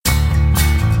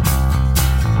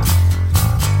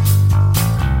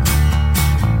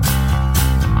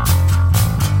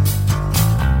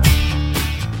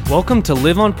Welcome to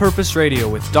Live on Purpose Radio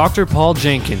with Dr. Paul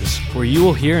Jenkins, where you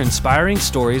will hear inspiring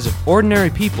stories of ordinary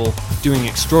people doing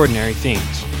extraordinary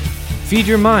things. Feed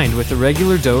your mind with a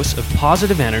regular dose of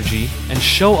positive energy and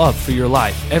show up for your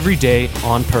life every day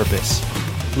on purpose.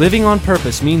 Living on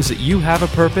purpose means that you have a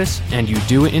purpose and you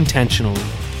do it intentionally.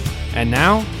 And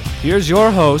now, here's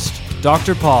your host,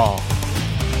 Dr. Paul.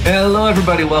 Hello,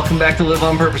 everybody. Welcome back to Live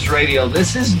on Purpose Radio.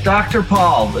 This is Dr.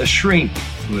 Paul, the shrink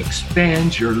who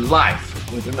expands your life,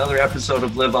 with another episode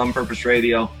of Live on Purpose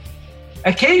Radio.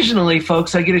 Occasionally,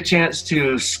 folks, I get a chance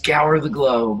to scour the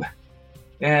globe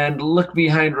and look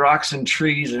behind rocks and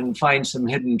trees and find some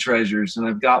hidden treasures, and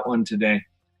I've got one today.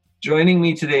 Joining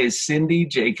me today is Cindy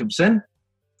Jacobson.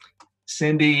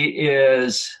 Cindy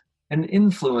is an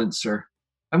influencer.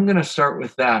 I'm going to start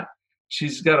with that.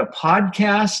 She's got a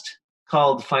podcast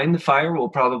called Find the Fire. We'll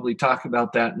probably talk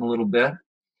about that in a little bit.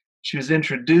 She was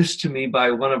introduced to me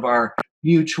by one of our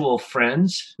mutual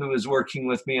friends who is working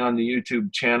with me on the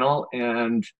YouTube channel,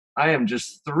 and I am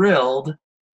just thrilled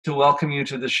to welcome you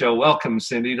to the show. Welcome,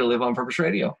 Cindy, to Live on Purpose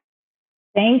Radio.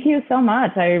 Thank you so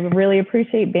much. I really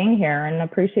appreciate being here and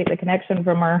appreciate the connection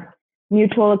from our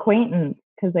mutual acquaintance,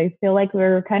 because I feel like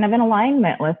we're kind of in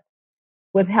alignment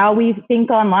with how we think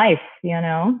on life, you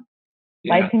know.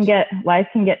 Yes. Life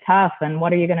can get tough, and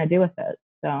what are you going to do with it?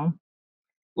 So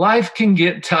life can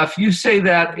get tough. You say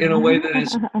that in a way that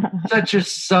is such a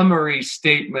summary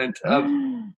statement of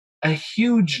a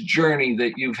huge journey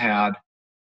that you've had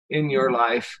in your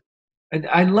life. And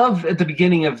I love at the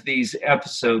beginning of these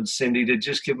episodes, Cindy, to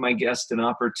just give my guest an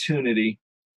opportunity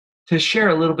to share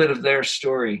a little bit of their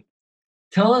story.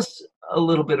 Tell us a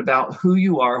little bit about who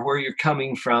you are, where you're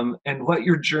coming from, and what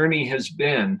your journey has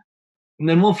been. And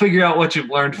then we'll figure out what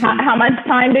you've learned from How much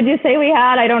time did you say we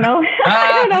had? I don't know.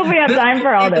 I don't know if we have time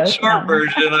for all this. Short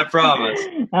version, I promise.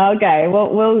 Okay.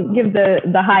 We'll give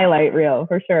the highlight reel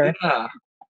for sure. Yeah.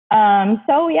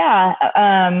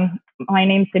 My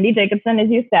name's Cindy Jacobson, as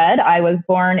you said. I was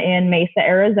born in Mesa,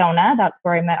 Arizona. That's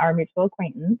where I met our mutual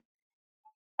acquaintance.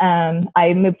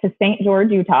 I moved to St. George,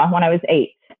 Utah when I was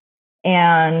 8.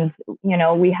 And, you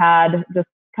know, we had just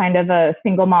kind of a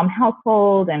single mom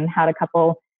household and had a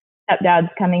couple stepdads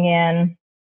coming in.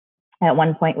 At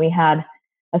one point we had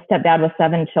a stepdad with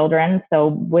 7 children. So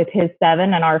with his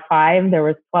 7 and our 5, there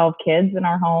was 12 kids in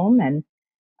our home. And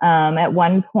at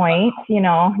one point, you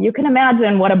know, you can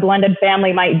imagine what a blended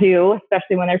family might do,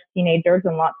 especially when there's teenagers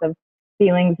and lots of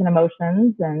feelings and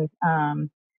emotions. And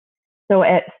so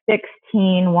at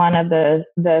 16, one of the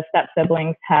step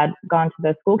siblings had gone to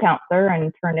the school counselor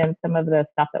and turned in some of the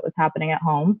stuff that was happening at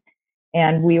home.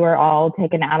 And we were all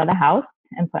taken out of the house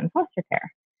and put in foster care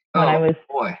when I was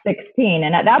 16.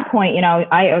 And at that point, you know,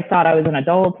 I thought I was an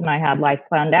adult and I had life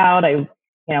planned out. I, you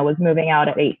know, was moving out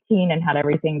at 18 and had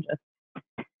everything just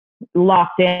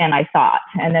locked in, I thought.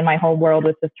 And then my whole world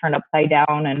was just turned upside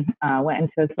down and went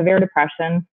into a severe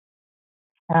depression.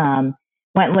 Went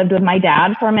and lived with my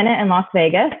dad for a minute in Las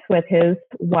Vegas with his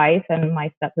wife and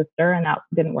my stepsister, and that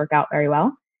didn't work out very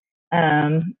well.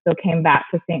 So came back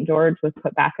to St. George, was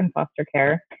put back in foster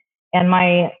care. And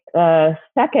my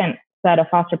second set of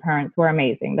foster parents were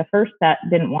amazing. The first set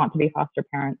didn't want to be foster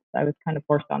parents. I was kind of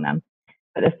forced on them.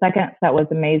 But the second set was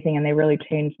amazing, and they really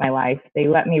changed my life. They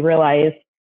let me realize,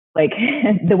 like,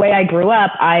 the way I grew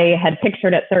up, I had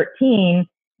pictured at 13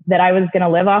 that I was going to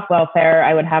live off welfare.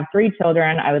 I would have 3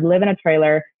 children. I would live in a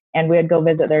trailer, and we would go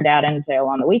visit their dad in jail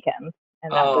on the weekends.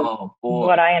 And that was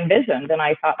what I envisioned, and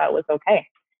I thought that was okay.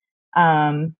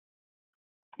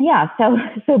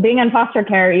 So being in foster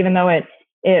care, even though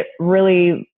it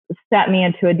really set me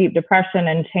into a deep depression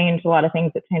and changed a lot of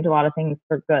things, it changed a lot of things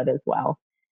for good as well.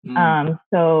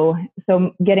 So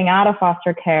getting out of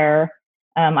foster care,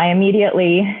 I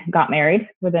immediately got married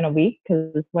within a week,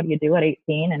 because what do you do at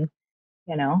 18? And,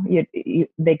 you know,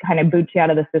 they kind of boot you out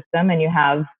of the system, and you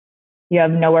have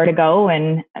nowhere to go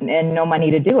and no money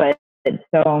to do it.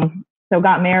 So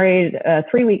got married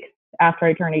 3 weeks after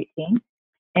I turned 18.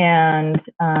 And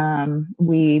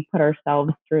we put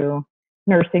ourselves through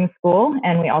nursing school,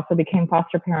 and we also became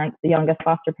foster parents, the youngest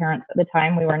foster parents at the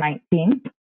time. We were 19.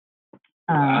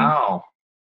 Wow.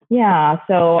 Yeah,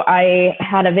 so I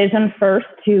had a vision first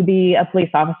to be a police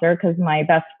officer, because my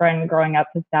best friend growing up,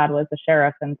 his dad was a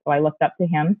sheriff, and so I looked up to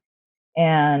him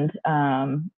and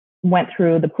went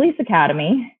through the police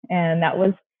academy, and that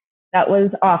was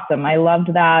awesome. I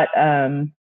loved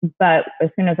that. But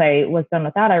as soon as I was done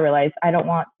with that, I realized I don't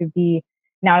want to be,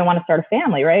 now I want to start a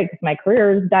family, right? Because my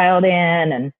career is dialed in,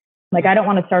 and like, I don't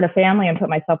want to start a family and put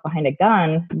myself behind a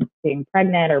gun, being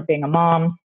pregnant or being a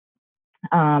mom.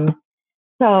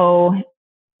 So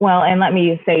Well, and let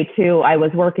me say too, I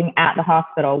was working at the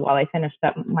hospital while I finished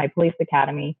up my police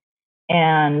academy,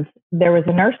 and there was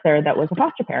a nurse there that was a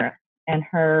foster parent, and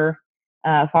her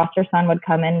foster son would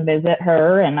come and visit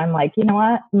her. And I'm like, you know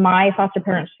what? My foster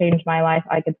parents changed my life.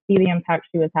 I could see the impact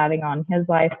she was having on his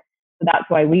life. So that's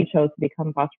why we chose to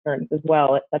become foster parents as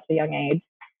well at such a young age.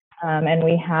 And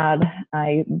we had,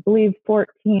 I believe,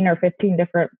 14 or 15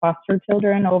 different foster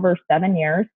children over 7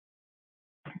 years.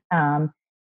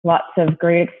 Lots of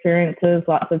great experiences,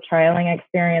 lots of trialing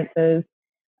experiences.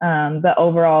 But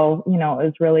overall, you know,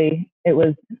 it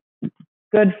was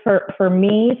good for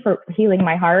me, for healing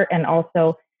my heart. And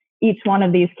also each one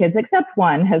of these kids, except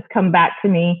one, has come back to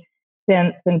me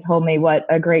since and told me what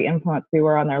a great influence we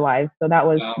were on their lives. So that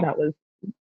was,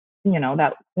 you know,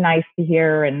 that's nice to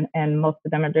hear. And most of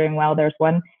them are doing well. There's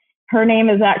one, her name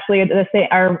is actually the same,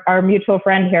 our mutual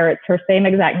friend here. It's her same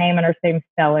exact name and her same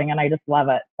spelling. And I just love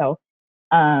it. So,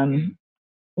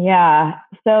 yeah.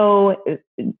 So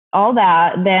all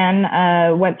that, then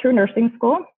went through nursing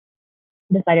school,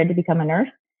 decided to become a nurse,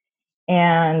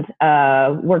 and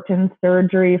worked in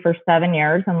surgery for 7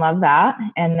 years and loved that.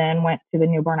 And then went to the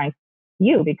newborn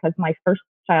ICU because my first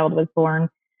child was born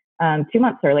 2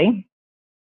 months early.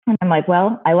 And I'm like,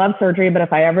 well, I love surgery, but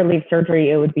if I ever leave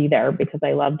surgery, it would be there because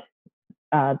I loved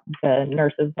the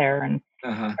nurses there and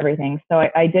everything. So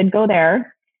I did go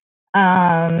there.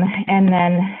 And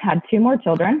then had 2 more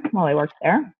children while I worked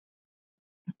there.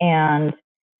 And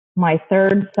my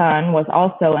third son was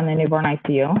also in the newborn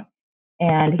ICU,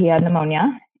 and he had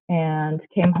pneumonia and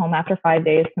came home after 5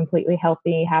 days, completely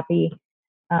healthy, happy.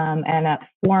 And at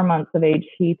 4 months of age,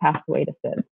 he passed away to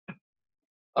SIDS.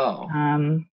 Oh.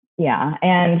 Yeah.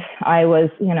 And I was,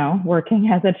 you know, working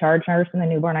as a charge nurse in the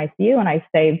newborn ICU, and I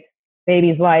saved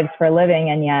babies' lives for a living,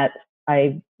 and yet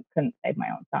I couldn't save my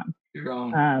own son. Your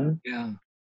own. Yeah.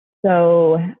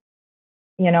 So,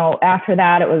 you know, after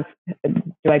that, it was,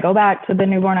 do I go back to the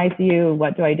newborn ICU?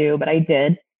 What do I do? But I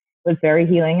did. It was very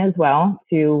healing as well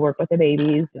to work with the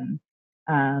babies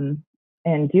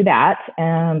and do that.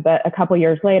 But a couple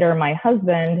years later, my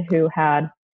husband, who had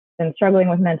been struggling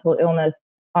with mental illness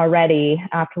already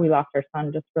after we lost our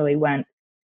son, just really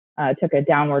took a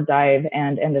downward dive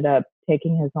and ended up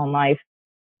taking his own life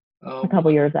a couple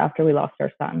years after we lost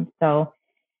our son. So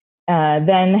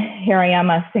then here I am,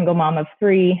 a single mom of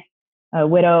 3, a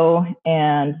widow,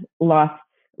 and lost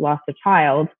a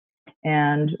child,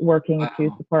 and working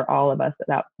to support all of us at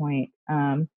that point.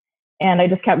 And I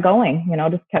just kept going, you know,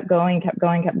 just kept going,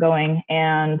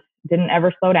 and didn't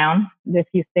ever slow down. If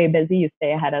you stay busy, you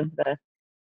stay ahead of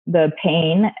the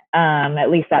pain. At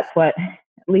least that's what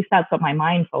my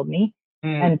mind told me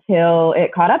until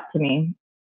it caught up to me.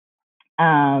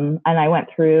 And I went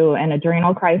through an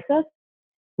adrenal crisis,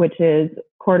 which is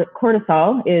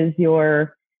cortisol is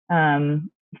your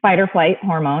fight or flight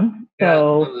hormone.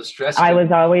 So I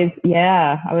was always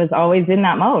in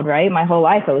that mode, right? My whole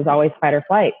life, it was always fight or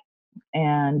flight,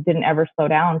 and didn't ever slow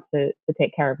down to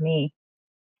take care of me.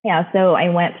 Yeah. So I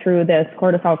went through this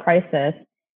cortisol crisis,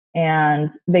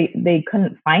 and they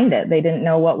couldn't find it. They didn't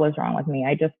know what was wrong with me.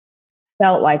 I just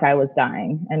felt like I was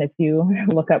dying. And if you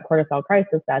look up cortisol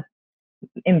crisis, that's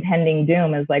impending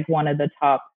doom is like one of the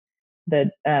top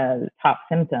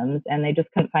symptoms, and they just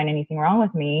couldn't find anything wrong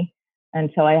with me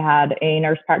until I had a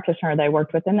nurse practitioner that I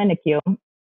worked with in the NICU,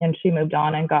 and she moved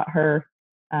on and got her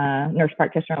nurse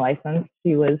practitioner license.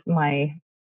 She was my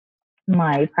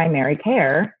primary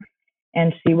care,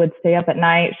 and she would stay up at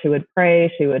night. She would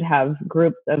pray. She would have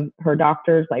groups of her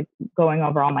doctors like going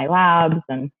over all my labs,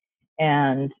 and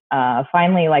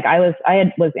finally, like I was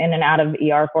in and out of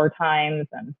ER 4 times,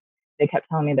 and they kept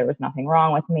telling me there was nothing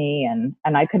wrong with me, and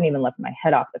I couldn't even lift my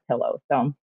head off the pillow.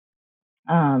 So,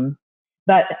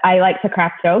 but I like to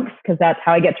crack jokes because that's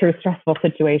how I get through stressful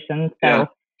situations. So, yeah,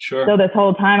 sure. So this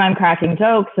whole time I'm cracking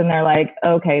jokes, and they're like,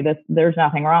 okay, there's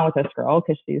nothing wrong with this girl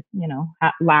because she's, you know,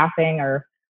 laughing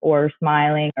or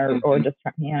smiling or just,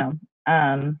 you know,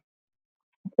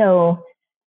 so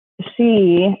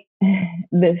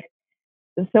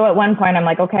so at one point I'm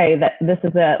like, okay, this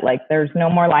is it. Like, there's no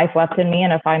more life left in me.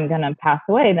 And if I'm going to pass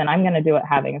away, then I'm going to do it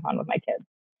having fun with my kids.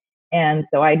 And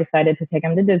so I decided to take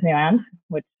them to Disneyland,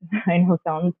 which I know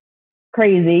sounds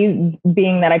crazy,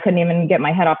 being that I couldn't even get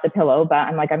my head off the pillow, but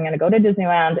I'm like, I'm going to go to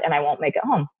Disneyland and I won't make it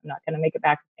home. I'm not going to make it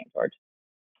back to St. George.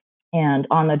 And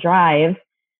on the drive,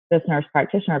 this nurse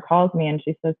practitioner calls me and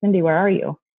she says, Cindy, where are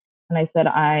you? And I said,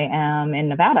 I am in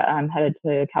Nevada. I'm headed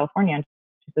to California. And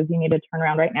she says, you need to turn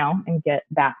around right now and get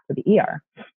back to the ER.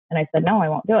 And I said, no, I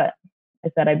won't do it. I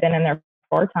said, I've been in there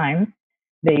 4 times.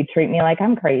 They treat me like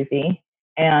I'm crazy.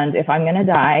 And if I'm going to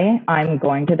die, I'm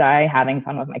going to die having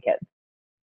fun with my kids.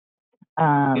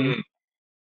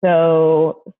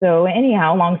 So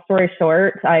anyhow, long story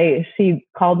short, she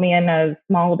called me in a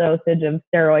small dosage of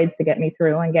steroids to get me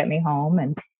through and get me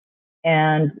home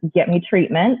and get me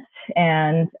treatment.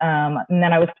 And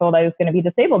then I was told I was going to be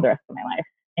disabled the rest of my life.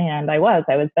 And I was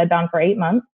bedbound for 8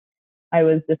 months. I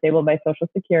was disabled by Social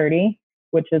Security,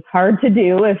 which is hard to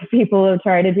do if people have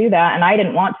tried to do that. And I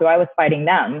didn't want to. I was fighting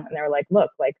them. And they were like, look,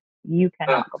 like, you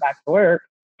cannot go back to work.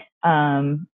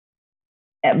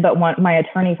 But my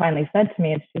attorney finally said to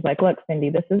me, and she's like, look, Cindy,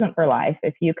 this isn't for life.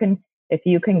 If you can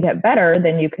get better,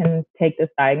 then you can take this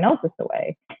diagnosis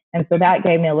away. And so that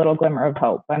gave me a little glimmer of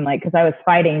hope. I'm like, because I was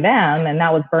fighting them and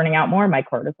that was burning out more of my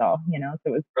cortisol, so it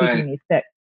was keeping me sick.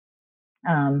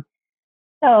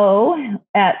 So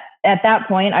at that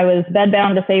point, I was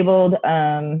bedbound, disabled,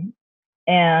 and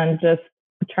just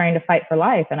trying to fight for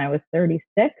life. And I was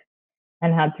 36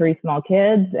 and had 3 small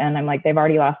kids. And I'm like, they've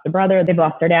already lost a brother. They've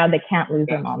lost their dad. They can't lose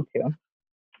their mom too.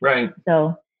 Right.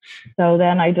 So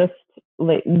then I just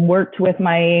worked with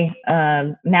my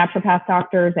naturopath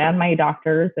doctors and my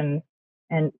doctors and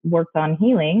worked on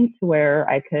healing to where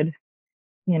I could,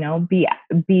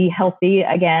 be healthy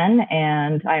again.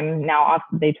 And I'm now off.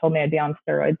 They told me I'd be on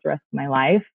steroids the rest of my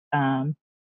life. But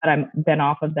I've been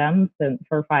off of them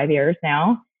for 5 years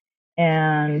now.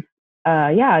 And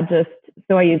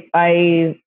so I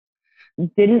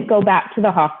didn't go back to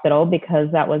the hospital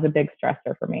because that was a big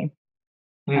stressor for me.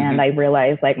 Mm-hmm. And I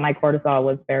realized like my cortisol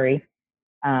was very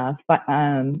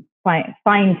fine-tuned.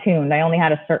 I only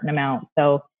had a certain amount.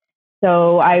 So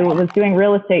I was doing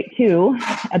real estate too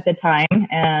at the time.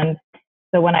 And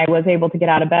so when I was able to get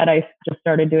out of bed, I just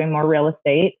started doing more real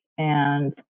estate,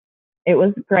 and it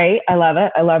was great. I love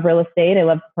it. I love real estate. I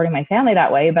love supporting my family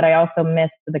that way, but I also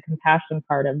missed the compassion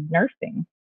part of nursing.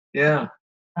 Yeah.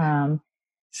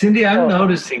 Cindy, I'm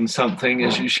noticing something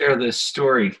as you share this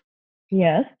story.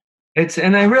 Yes.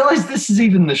 And I realize this is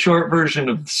even the short version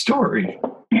of the story.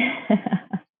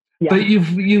 Yeah. But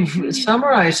you've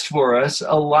summarized for us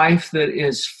a life that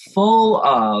is full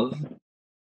of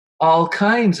all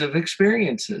kinds of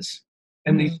experiences.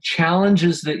 And these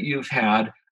challenges that you've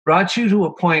had brought you to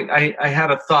a point. I had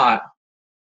a thought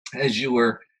as you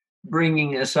were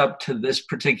bringing us up to this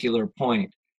particular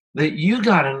point, that you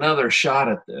got another shot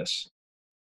at this.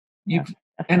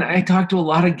 And I talked to a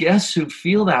lot of guests who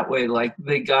feel that way, like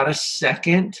they got a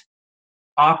second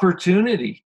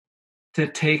opportunity to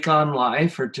take on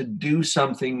life or to do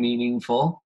something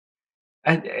meaningful.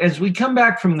 And as we come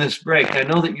back from this break, I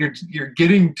know that you're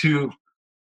getting to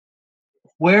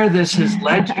where this has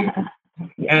led you.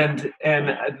 And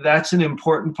that's an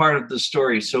important part of the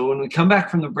story. So when we come back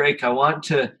from the break, I want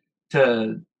to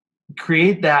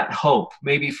create that hope,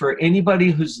 maybe for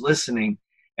anybody who's listening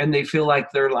and they feel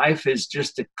like their life is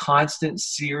just a constant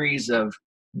series of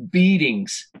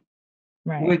beatings,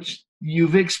 right, which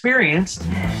you've experienced.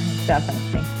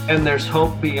 Definitely. And there's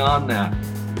hope beyond that.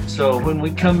 So when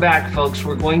we come back, folks,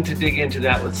 we're going to dig into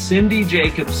that with Cindy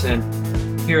Jacobson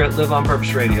here at Live on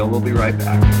Purpose Radio. We'll be right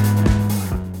back.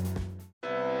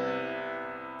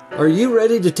 Are you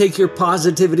ready to take your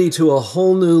positivity to a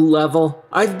whole new level?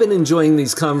 I've been enjoying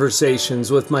these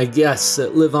conversations with my guests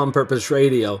at Live on Purpose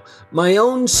Radio. My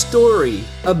own story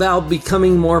about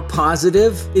becoming more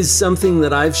positive is something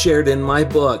that I've shared in my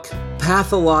book,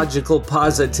 Pathological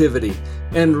Positivity.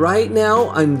 And right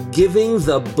now, I'm giving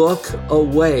the book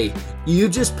away. You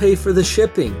just pay for the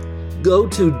shipping. Go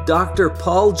to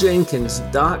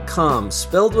drpauljenkins.com,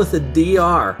 spelled with a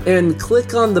DR, and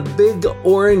click on the big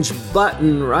orange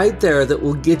button right there that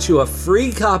will get you a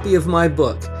free copy of my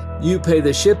book. You pay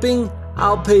the shipping,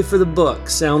 I'll pay for the book.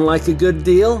 Sound like a good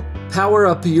deal? Power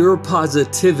up your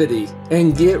positivity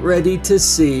and get ready to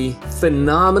see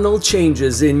phenomenal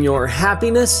changes in your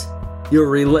happiness, your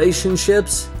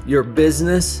relationships, your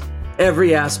business,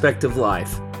 every aspect of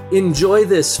life. Enjoy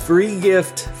this free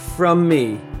gift from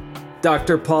me,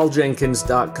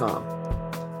 drpauljenkins.com.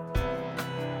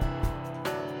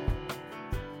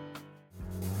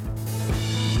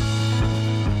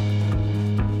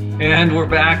 And we're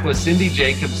back with Cindy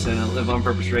Jacobson at Live on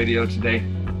Purpose Radio today.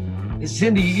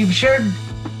 Cindy, you've shared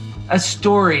a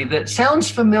story that sounds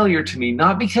familiar to me,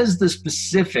 not because the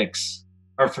specifics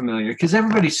are familiar, because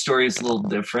everybody's story is a little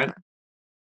different,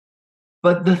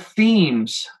 but the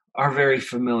themes are very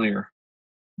familiar.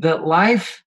 That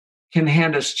life can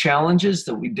hand us challenges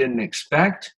that we didn't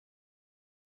expect.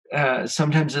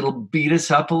 Sometimes it'll beat us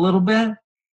up a little bit.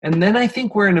 And then I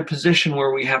think we're in a position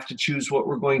where we have to choose what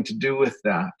we're going to do with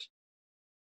that.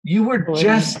 You were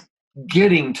just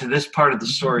getting to this part of the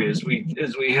story as we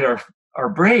hit our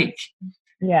break.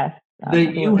 Yes.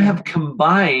 that you have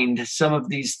combined some of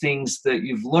these things that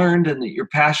you've learned and that you're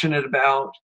passionate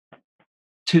about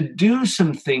to do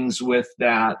some things with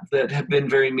that have been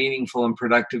very meaningful and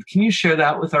productive. Can you share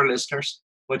that with our listeners,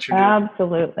 what you're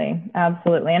doing?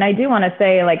 Absolutely. And I do want to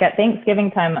say, like at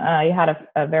Thanksgiving time, you had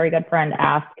a very good friend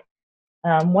ask,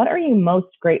 what are you most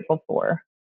grateful for?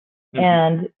 Mm-hmm.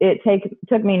 And it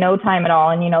took me no time at all.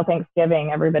 And,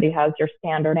 Thanksgiving, everybody has your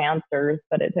standard answers,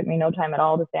 but it took me no time at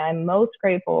all to say I'm most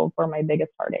grateful for my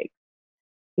biggest heartache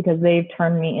because they've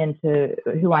turned me into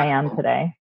who I am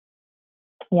today.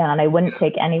 Yeah. And I wouldn't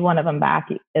take any one of them back,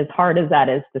 as hard as that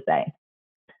is to say.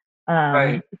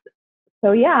 Right.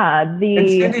 So yeah, and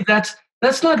Cindy,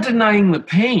 that's not denying the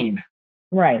pain.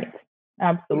 Right.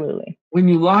 Absolutely. When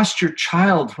you lost your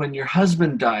child, when your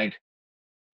husband died,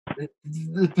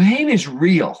 the pain is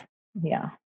real.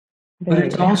 Yeah. But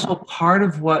it's also part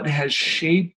of what has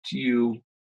shaped you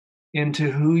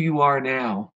into who you are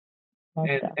now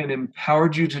and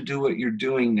empowered you to do what you're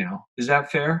doing now. Is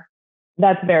that fair?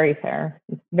 That's very fair.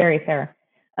 It's very fair.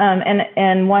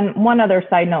 And one other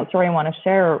side note story I want to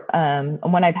share.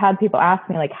 When I've had people ask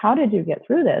me, like, how did you get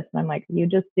through this? And I'm like, you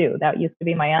just do. That used to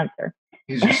be my answer.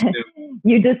 You just do.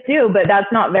 You just do, but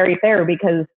that's not very fair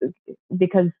because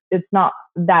it's not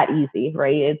that easy,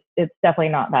 right? It's definitely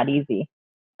not that easy.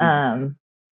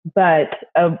 But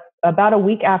about a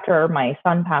week after my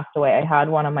son passed away, I had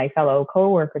one of my fellow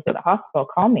coworkers at the hospital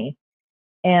call me.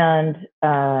 And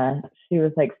she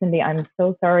was like, Cindy, I'm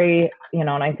so sorry, and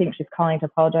I think she's calling to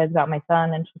apologize about my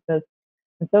son. And she says,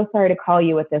 I'm so sorry to call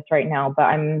you with this right now, but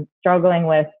I'm struggling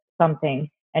with something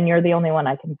and you're the only one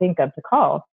I can think of to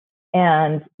call.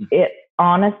 And it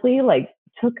honestly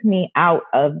took me out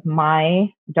of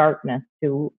my darkness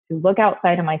to look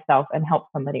outside of myself and help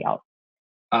somebody else.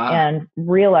 And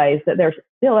realize that there's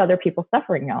still other people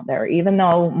suffering out there, even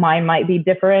though mine might be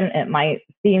different. It might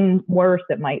seem worse.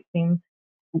 It might seem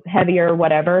heavier,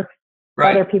 whatever.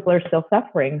 Right. Other people are still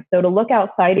suffering. So to look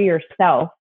outside of yourself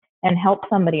and help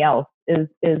somebody else is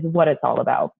what it's all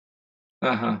about.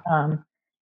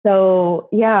 So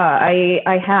yeah,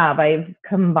 I've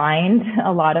combined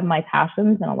a lot of my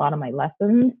passions and a lot of my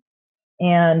lessons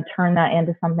and turned that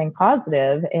into something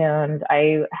positive. And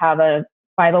I have a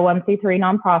 501c3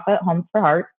 nonprofit, Homes for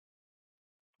Hearts.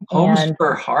 Homes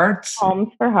for Hearts?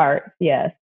 Homes for Hearts,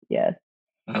 yes.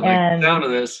 I like the sound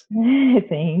of this.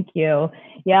 Thank you.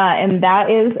 Yeah, and that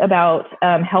is about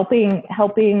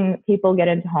helping people get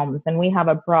into homes. And we have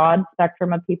a broad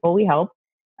spectrum of people we help.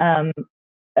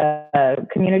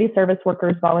 Community service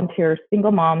workers, volunteers,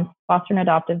 single moms, foster and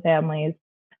adoptive families,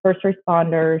 first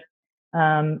responders,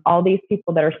 all these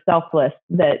people that are selfless,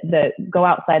 that go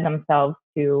outside themselves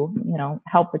to,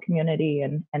 help the community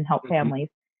and help families.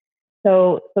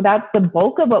 So that's the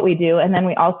bulk of what we do. And then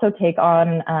we also take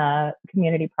on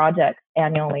community projects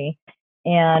annually.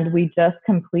 And we just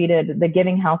completed the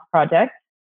Giving House project,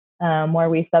 where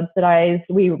we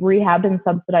rehabbed and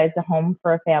subsidized a home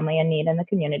for a family in need in the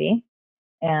community.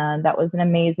 And that was an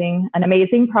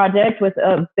amazing project with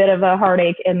a bit of a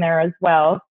heartache in there as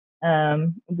well.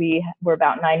 We were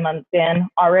about 9 months in,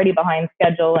 already behind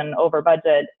schedule and over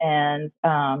budget. And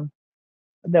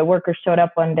the workers showed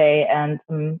up one day and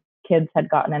some kids had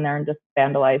gotten in there and just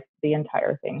vandalized the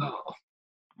entire thing. Oh.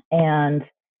 And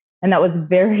that was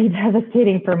very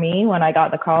devastating for me when I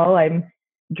got the call. I'm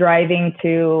driving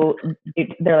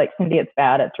they're like, Cindy, it's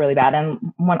bad. It's really bad. And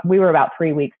we were about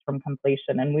 3 weeks from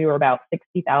completion and we were about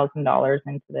 $60,000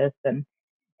 into this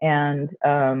and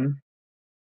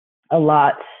a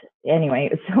lot.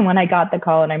 Anyway, so when I got the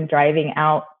call and I'm driving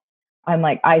out, I'm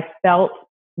like, I felt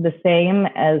the same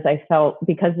as I felt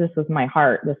because this was my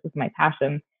heart. This was my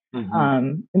passion.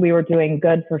 We were doing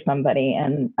good for somebody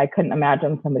and I couldn't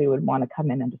imagine somebody would want to come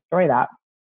in and destroy that.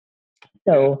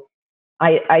 So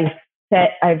I've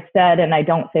said, and I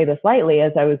don't say this lightly,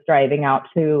 as I was driving out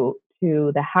to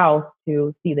the house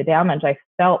to see the damage, I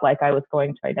felt like I was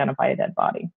going to identify a dead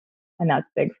body. And that's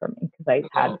big for me because I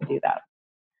had to do that.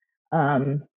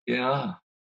 Yeah.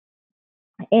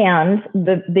 And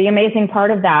the amazing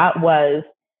part of that was,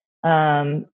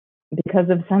 because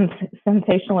of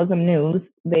sensationalism news,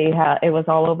 it was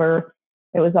all over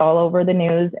the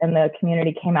news, and the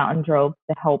community came out in droves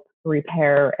to help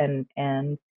repair and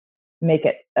make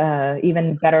it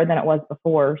even better than it was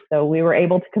before. So we were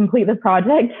able to complete the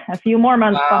project a few more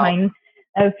months behind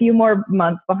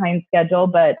schedule,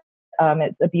 but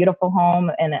it's a beautiful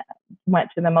home and it went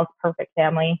to the most perfect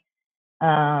family.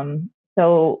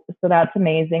 So that's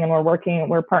amazing. And we're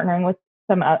partnering with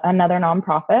another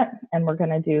nonprofit, and we're going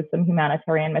to do some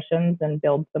humanitarian missions and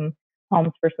build some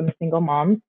homes for some single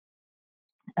moms.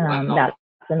 That's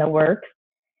in the works.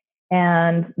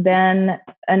 And then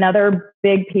another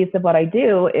big piece of what I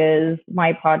do is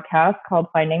my podcast called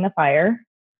Finding the Fire.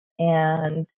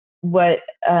 And what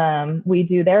we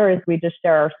do there is we just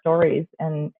share our stories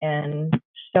and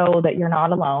show that you're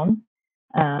not alone,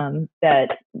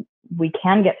 that we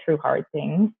can get through hard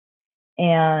things,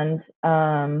 and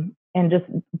just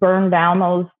burn down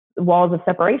those walls of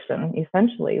separation,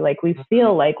 essentially. Like, we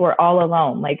feel like we're all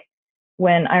alone. Like,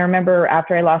 when I remember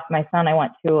after I lost my son, I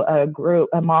went to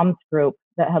a mom's group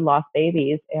that had lost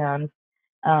babies, and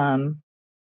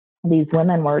these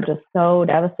women were just so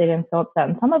devastated and so upset.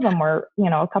 And some of them were,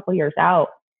 a couple years out,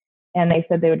 and they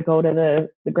said they would go to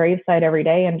the gravesite every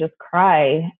day and just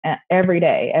cry every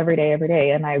day.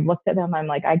 And I looked at them, I'm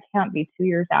like, I can't be 2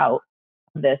 years out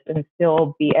of this and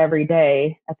still be every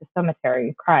day at the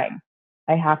cemetery crying.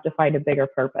 I have to find a bigger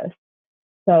purpose.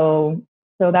 So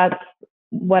that's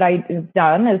what I've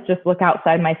done, is just look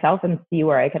outside myself and see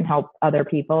where I can help other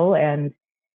people. And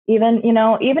even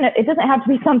it doesn't have to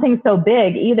be something so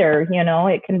big either.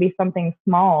 It can be something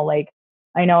small. Like,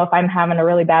 I know if I'm having a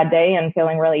really bad day and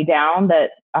feeling really down,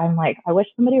 that I'm like, I wish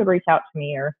somebody would reach out to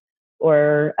me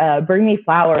or bring me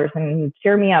flowers and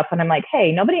cheer me up. And I'm like,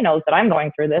 hey, nobody knows that I'm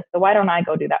going through this, so why don't I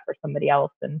go do that for somebody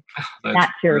else? And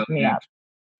that cheers me up.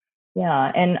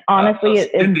 Yeah. And honestly,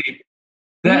 Cindy,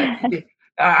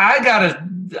 I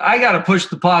gotta push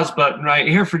the pause button right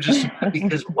here for just a minute,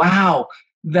 because wow,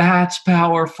 that's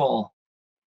powerful.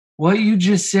 What you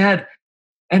just said.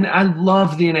 And I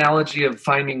love the analogy of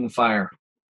finding the fire.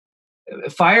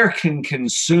 Fire can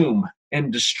consume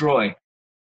and destroy.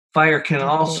 Fire can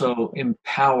also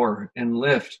empower and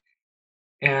lift.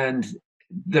 And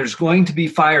there's going to be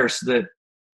fires that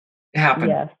happen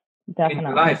in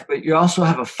your life, but you also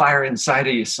have a fire inside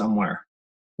of you somewhere.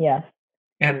 Yes.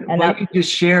 And what you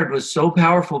just shared was so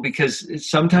powerful, because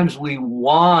sometimes we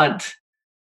want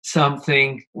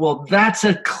something. Well, that's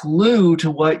a clue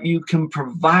to what you can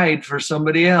provide for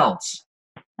somebody else.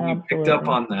 You picked up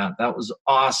on that. That was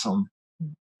awesome.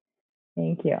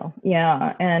 Thank you.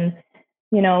 Yeah. And,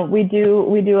 we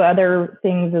do other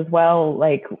things as well.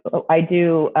 Like, I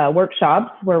do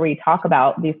workshops where we talk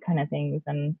about these kind of things,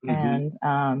 and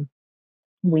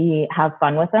we have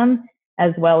fun with them,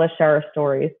 as well as share our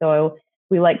stories. So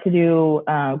we like to do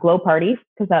glow parties,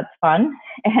 because that's fun,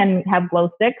 and have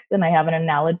glow sticks. And I have an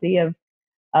analogy of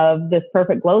this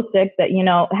perfect glow stick that,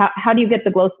 how do you get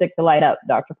the glow stick to light up,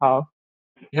 Dr. Paul?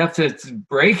 You have to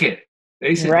break it,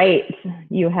 basically. Right.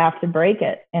 You have to break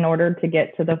it in order to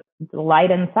get to the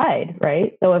light inside,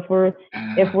 right? So if we're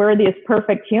this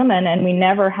perfect human and we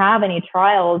never have any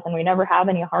trials and we never have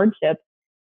any hardships,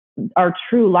 our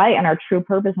true light and our true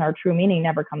purpose and our true meaning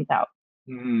never comes out.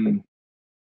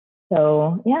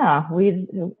 So yeah,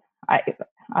 I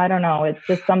don't know. It's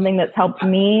just something that's helped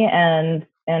me, and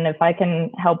if I can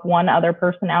help one other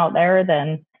person out there,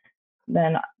 then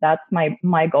that's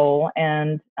my goal.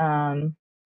 And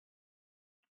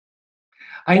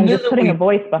just putting a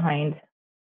voice behind.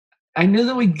 I knew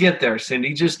that we'd get there,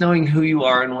 Cindy, just knowing who you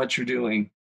are and what you're doing.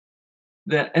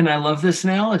 And I love this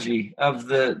analogy of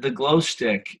the glow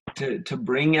stick. To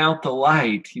bring out the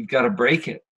light, you've got to break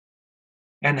it.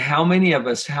 And how many of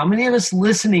us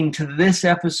listening to this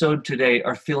episode today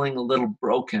are feeling a little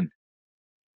broken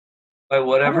by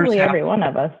whatever's Probably happening? Every one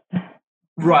of us.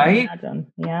 Right?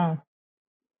 Yeah.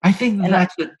 I think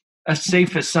that's a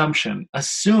safe assumption.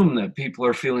 Assume that people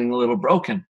are feeling a little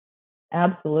broken.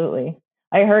 Absolutely.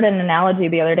 I heard an analogy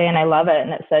the other day, and I love it.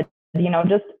 And it said,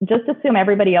 just assume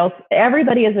everybody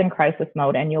is in crisis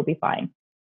mode, and you'll be fine.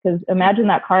 Because imagine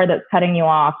that car that's cutting you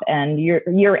off, and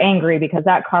you're angry because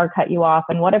that car cut you off.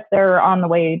 And what if they're on the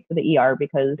way to the ER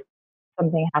because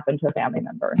something happened to a family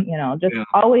member?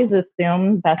 Always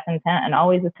assume best intent, and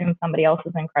always assume somebody else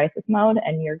is in crisis mode,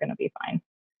 and you're going to be fine.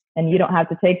 And you don't have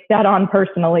to take that on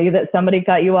personally, that somebody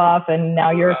cut you off and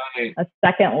now you're a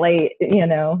second late.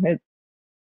 It's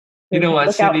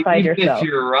what, Cindy, even if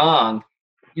you're wrong,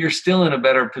 you're still in a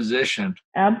better position.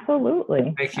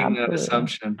 Absolutely. Making that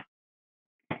assumption.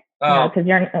 Because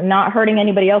you're not hurting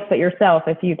anybody else but yourself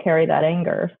if you carry that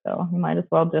anger. So you might as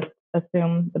well just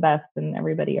assume the best in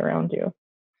everybody around you.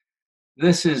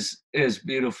 This is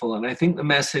beautiful, and I think the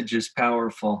message is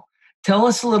powerful. Tell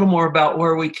us a little more about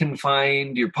where we can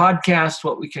find your podcast,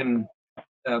 what we can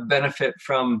benefit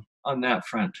from on that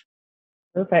front.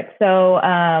 Perfect. So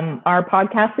our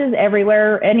podcast is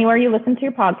everywhere, anywhere you listen to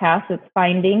your podcast. It's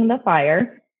Finding the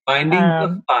Fire. Finding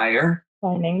the Fire.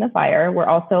 Finding the Fire. We're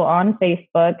also on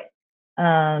Facebook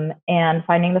and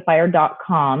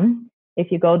findingthefire.com.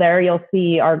 If you go there, you'll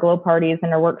see our glow parties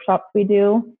and our workshops we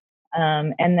do.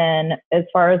 And then as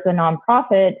far as the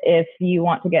nonprofit, if you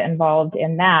want to get involved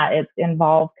in that, it's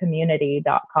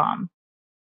involvecommunity.com.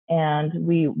 And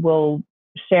we will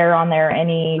share on there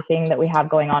anything that we have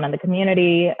going on in the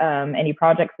community, any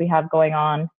projects we have going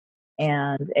on,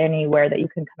 and anywhere that you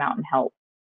can come out and help.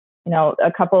 You know,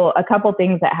 a couple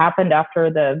things that happened after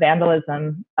the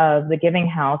vandalism of the Giving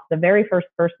House. The very first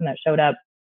person that showed up,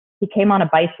 he came on a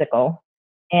bicycle,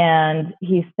 and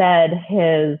he said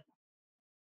he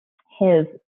was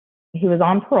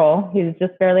on parole. He was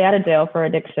just barely out of jail for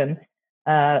addiction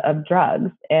of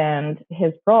drugs, and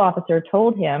his parole officer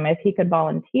told him if he could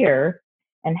volunteer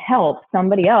and help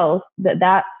somebody else,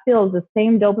 that fills the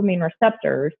same dopamine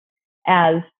receptors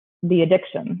as the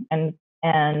addiction.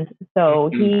 And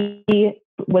so he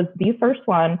was the first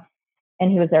one,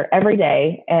 and he was there every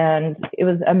day. And it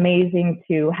was amazing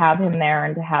to have him there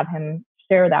and to have him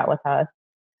share that with us.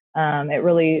 It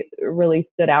really, really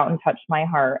stood out and touched my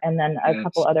heart. And then a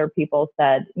couple other people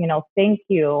said, you know, thank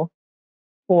you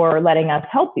for letting us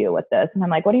help you with this. And I'm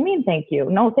like, what do you mean, thank you?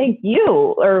 No, thank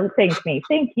you. Or thank me.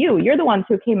 Thank you. You're the ones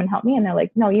who came and helped me. And they're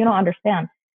like, no, you don't understand.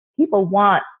 People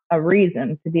want a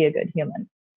reason to be a good human.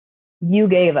 You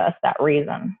gave us that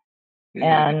reason.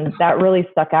 Yeah. And that really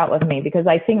stuck out with me, because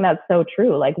I think that's so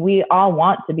true. Like, we all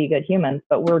want to be good humans,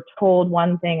 but we're told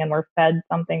one thing and we're fed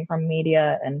something from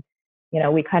media. And, you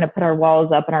know, we kind of put our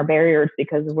walls up and our barriers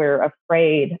because we're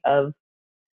afraid of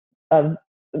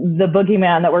the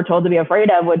boogeyman that we're told to be afraid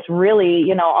of, which really,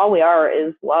 you know, all we are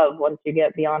is love once you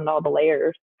get beyond all the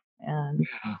layers. And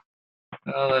yeah.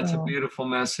 Oh, that's a beautiful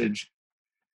message.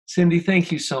 Cindy,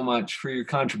 thank you so much for your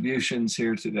contributions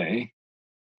here today.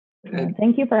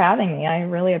 Thank you for having me. I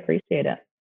really appreciate it.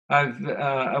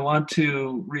 I want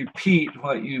to repeat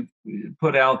what you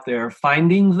put out there.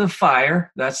 Finding the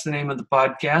Fire. That's the name of the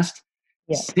podcast.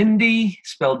 Yes. Cindy,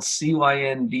 spelled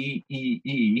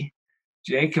Cyndeee,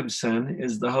 Jacobson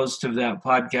is the host of that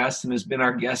podcast and has been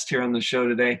our guest here on the show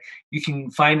today. You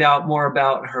can find out more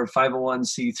about her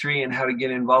 501c3 and how to get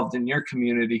involved in your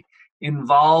community.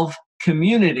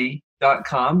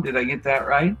 Involvecommunity.com. Did I get that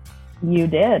right? You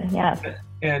did, yes.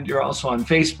 And you're also on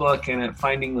Facebook and at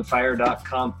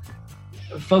findingthefire.com.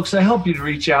 Folks, I hope you'd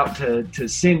reach out to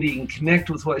Cindy and connect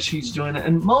with what she's doing,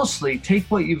 and mostly take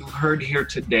what you've heard here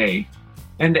today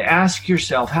and ask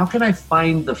yourself, how can I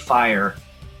find the fire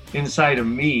inside of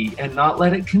me and not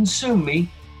let it consume me,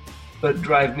 but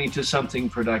drive me to something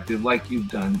productive like you've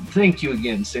done? Thank you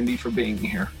again, Cindy, for being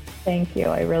here. Thank you.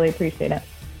 I really appreciate it.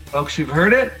 Folks, you've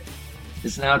heard it.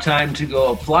 It's now time to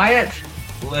go apply it.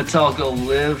 Let's all go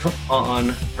live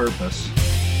on purpose.